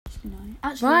No.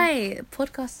 Actually, Right,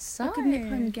 podcast I aside. could nip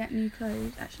home and get new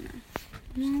clothes. Actually,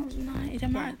 no. No, it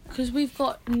doesn't matter. Because we've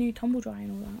got new tumble dry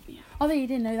and all that. Yeah. I bet you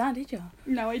didn't know that, did you?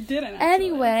 No, I didn't.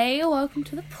 Anyway, welcome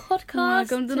to the podcast.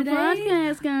 Welcome to the today.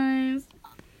 podcast, guys.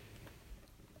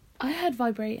 I heard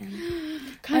vibrating.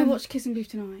 Can I watch Kiss and Booth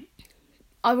tonight?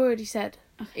 I've already said,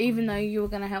 Okay. even though you were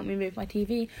going to help me move my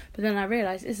TV, but then I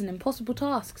realised it's an impossible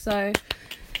task, so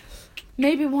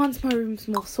maybe once my room's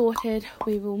more sorted,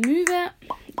 we will move it.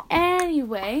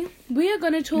 Anyway, we are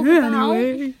going to talk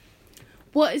about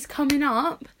what is coming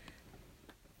up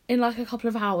in like a couple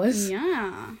of hours.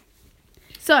 Yeah.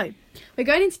 So, we're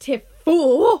going into tier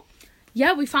 4.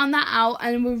 Yeah, we found that out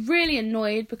and we're really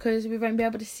annoyed because we won't be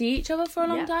able to see each other for a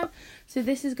long Yeah. time. So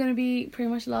this is going to be pretty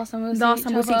much the last time we'll Last see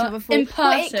time each we'll see each other for in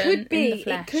person. But it could in be. the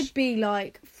flesh. It could be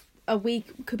like a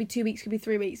week. Could be 2 weeks. Could be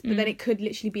 3 weeks. But then it could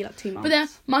literally be like 2 months. But then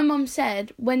my mum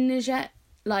said when Najette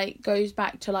like goes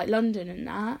back to like London and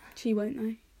that, she won't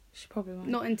though. she probably won't.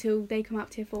 Not until they come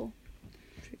out tier 4.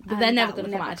 But they're And never that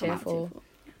going to will come never out of tier 4.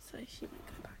 Yeah, so she won't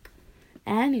go back.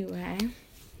 Anyway,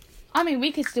 I mean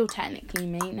we could still technically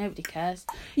meet. Nobody cares.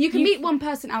 You can You- meet one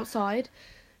person outside.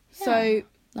 So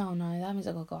Oh no, that means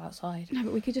I gotta go outside. no,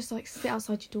 but we could just like sit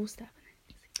outside your doorstep.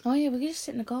 Oh yeah, we could just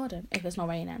sit in the garden if it's not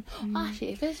raining. Actually,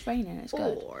 if it's raining, it's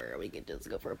good. Or we could just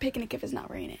go for a picnic if it's not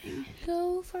raining.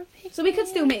 Go for a picnic. So we could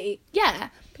still meet Yeah,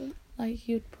 But- like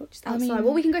you'd put just outside.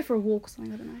 Well, we can go for a walk or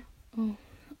something. I don't know. Oh.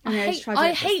 I know, it's I tragic,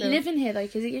 but hate still. living here though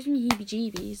because it gives me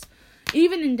heebie-jeebies.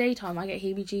 Even in daytime, I get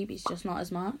heebie-jeebies, just not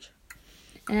as much.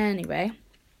 Anyway,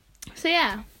 so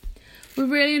yeah, we're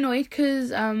really annoyed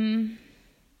because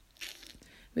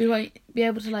we won't be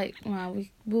able to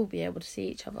we will be able to see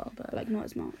each other, but Like not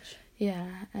as much. yeah,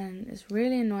 and it's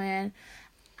really annoying.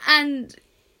 And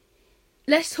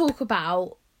let's talk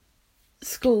about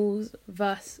schools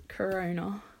versus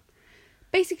Corona.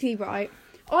 Basically, right.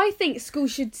 I think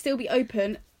schools should still be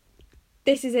open.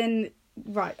 This is in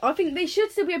right. I think they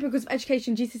should still be open because of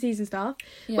education, GCSEs and stuff.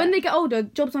 Yeah. When they get older,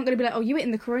 jobs aren't going to be like, oh, you were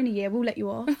in the Corona year, we'll let you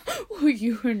off. Oh,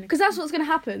 you were in Because that's what's going to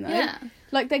happen, though. yeah.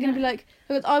 Like they're going to be like,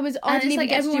 I And didn't it's even like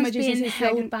get to do my everyone's being GCSEs. so they're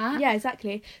held gonna- back. Yeah,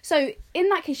 exactly. So in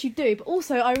that case, you do. But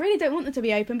also, I really don't want them to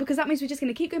be open because that means we're just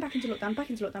going to keep going back into lockdown, back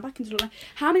into lockdown, back into lockdown.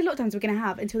 How many lockdowns are we going to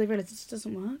have until they realise it just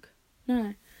doesn't work?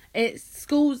 No, it's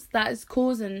schools that is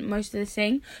causing most of this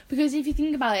thing because if you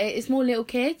think about it, it's more little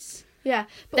kids. Yeah,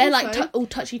 but They're also, like all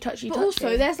touchy. But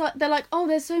also, they're like, oh,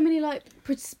 there's so many like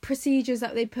procedures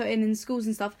that they put in schools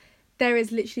and stuff. There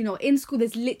is literally not in school.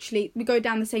 There's literally we go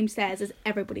down the same stairs as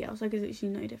everybody else. Like it's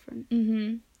literally no different.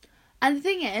 And the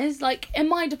thing is, like in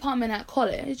my department at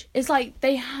college, it's like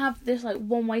they have this like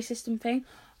one-way system thing.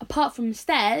 Apart from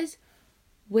stairs,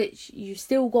 which you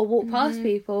still got to walk past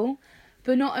people,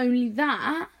 but not only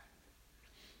that.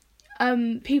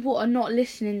 People are not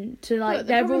listening to like Look,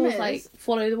 the their problem rules. is, Like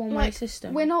follow the one-way like,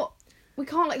 system. We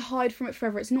can't like hide from it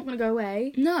forever. It's not going to go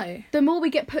away. No. The more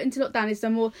we get put into lockdown is the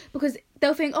more because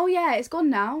they'll think, oh yeah, it's gone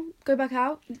now. Go back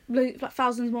out. Like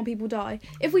thousands more people die.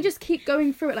 If we just keep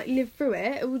going through it, like live through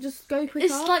it, it will just go quicker.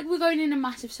 It's like we're going in a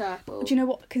massive circle. Do you know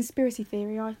what conspiracy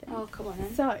theory I think? Oh come on.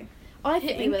 Then. So, I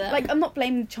Hit me think with it. like I'm not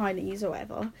blaming the Chinese or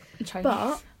whatever, Chinese.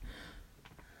 but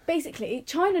basically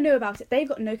China knew about it. They've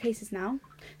got no cases now.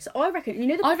 So I reckon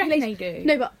the I reckon population. they do.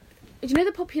 No, but do you know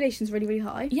the population's really, really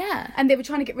high? Yeah. And they were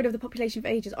trying to get rid of the population for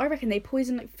ages. I reckon they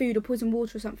poisoned like food or poisoned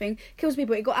water or something, kills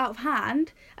people. It got out of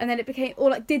hand, and then it became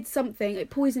or like did something. It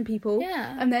poisoned people.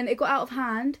 Yeah. And then it got out of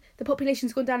hand. The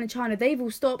population's gone down in China. They've all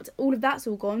stopped. All of that's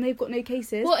all gone. They've got no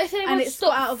cases. Well, if they and would it's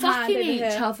got out stop of hand fucking over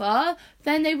each here. other,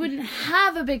 then they wouldn't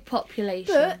have a big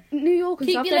population. But New York and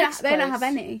Keep stuff, your legs they don't have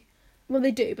closed. any. Well,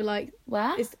 they do, but like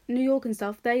Where? it's New York and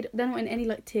stuff. They're not in any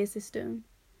like tier system.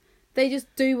 They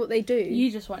just do what they do. You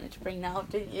just wanted to bring that up,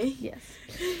 didn't you? Yes.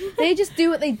 They just do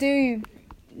what they do,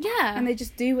 Yeah. and they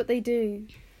just do what they do.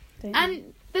 don't they?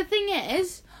 And the thing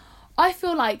is, I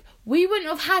feel like we wouldn't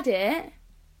have had it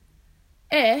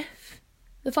if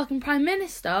the fucking Prime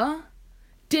Minister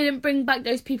didn't bring back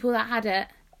those people that had it.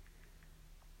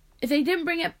 If they didn't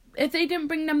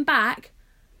bring them back,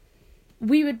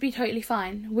 we would be totally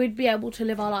fine. We'd be able to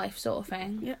live our life, sort of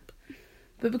thing. Yep.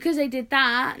 But because they did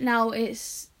that, now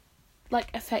it's like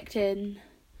affecting.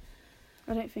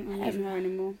 I don't think I'm leaving her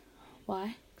anymore.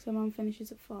 Why? Because her mum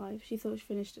finishes at 5. She thought she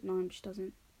finished at 9, but she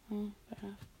doesn't. Oh, fair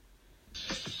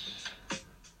enough.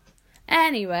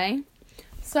 Anyway,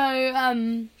 so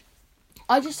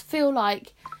I just feel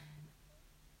like,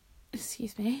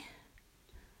 excuse me,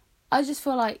 I just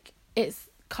feel like it's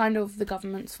kind of the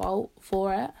government's fault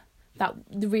for it. That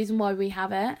the reason why we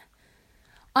have it.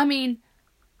 I mean,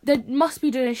 they must be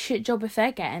doing a shit job if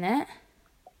they're getting it.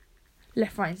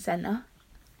 Left, right, and centre.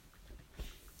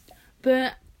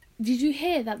 But did you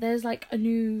hear that there's like a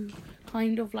new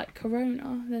kind of like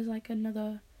corona? There's like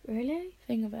another Really?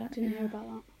 thing of it. Didn't hear about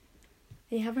that.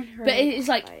 You haven't heard. But it's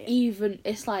like about it. even.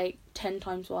 It's like 10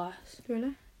 times worse.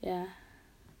 Really? Yeah.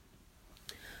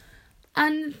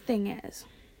 And the thing is,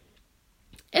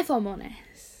 if I'm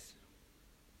honest,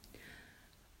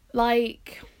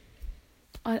 like,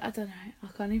 I don't know. I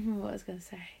can't even remember what I was gonna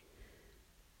say.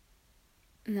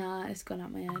 Nah, it's gone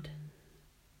out my head.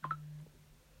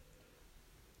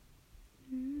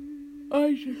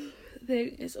 I just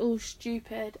think it's all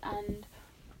stupid and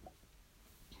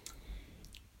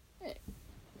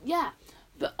yeah.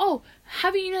 But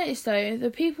have you noticed though, the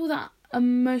people that are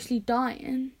mostly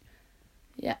dying?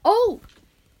 Yeah. Oh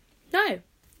no.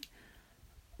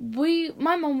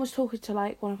 My mum was talking to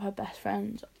like one of her best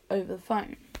friends over the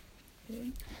phone,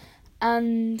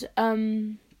 and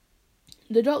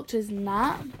the doctors and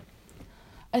that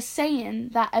are saying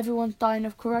that everyone's dying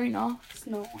of corona. It's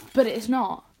not. But it's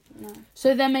not. No.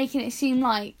 So they're making it seem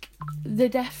like the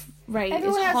death rate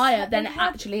is higher than it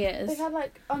actually is. They've had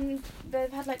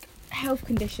like health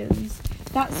conditions.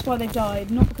 That's why they died,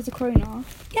 not because of corona.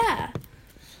 Yeah.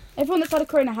 Everyone that's had a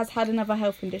corona has had another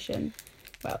health condition.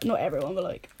 Well, not everyone, but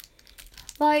like.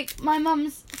 Like my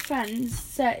mum's friends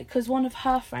said, because one of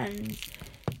her friends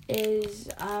is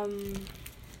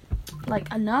like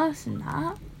a nurse and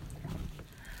that.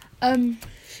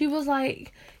 She was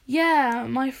like, yeah,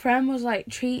 my friend was like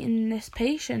treating this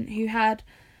patient who had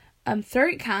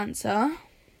throat cancer,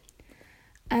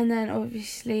 and then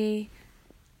obviously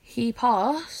he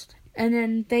passed, and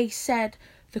then they said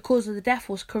the cause of the death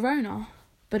was corona,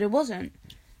 but it wasn't.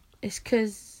 It's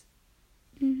because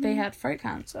they had throat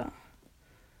cancer.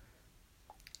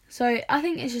 So I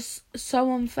think it's just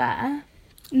so unfair.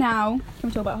 Now, can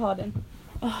we talk about Hardin?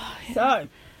 Oh, yeah. So,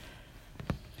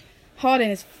 Hardin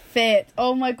is fit.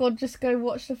 Oh my god, just go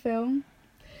watch the film.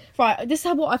 Right, this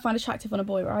is what I find attractive on a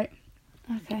boy, right?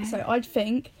 Okay. So I'd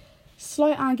think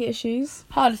slight anger issues.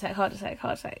 Heart attack.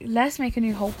 Let's make a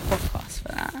new whole podcast for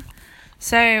that.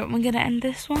 So we're going to end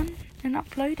this one and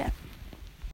upload it.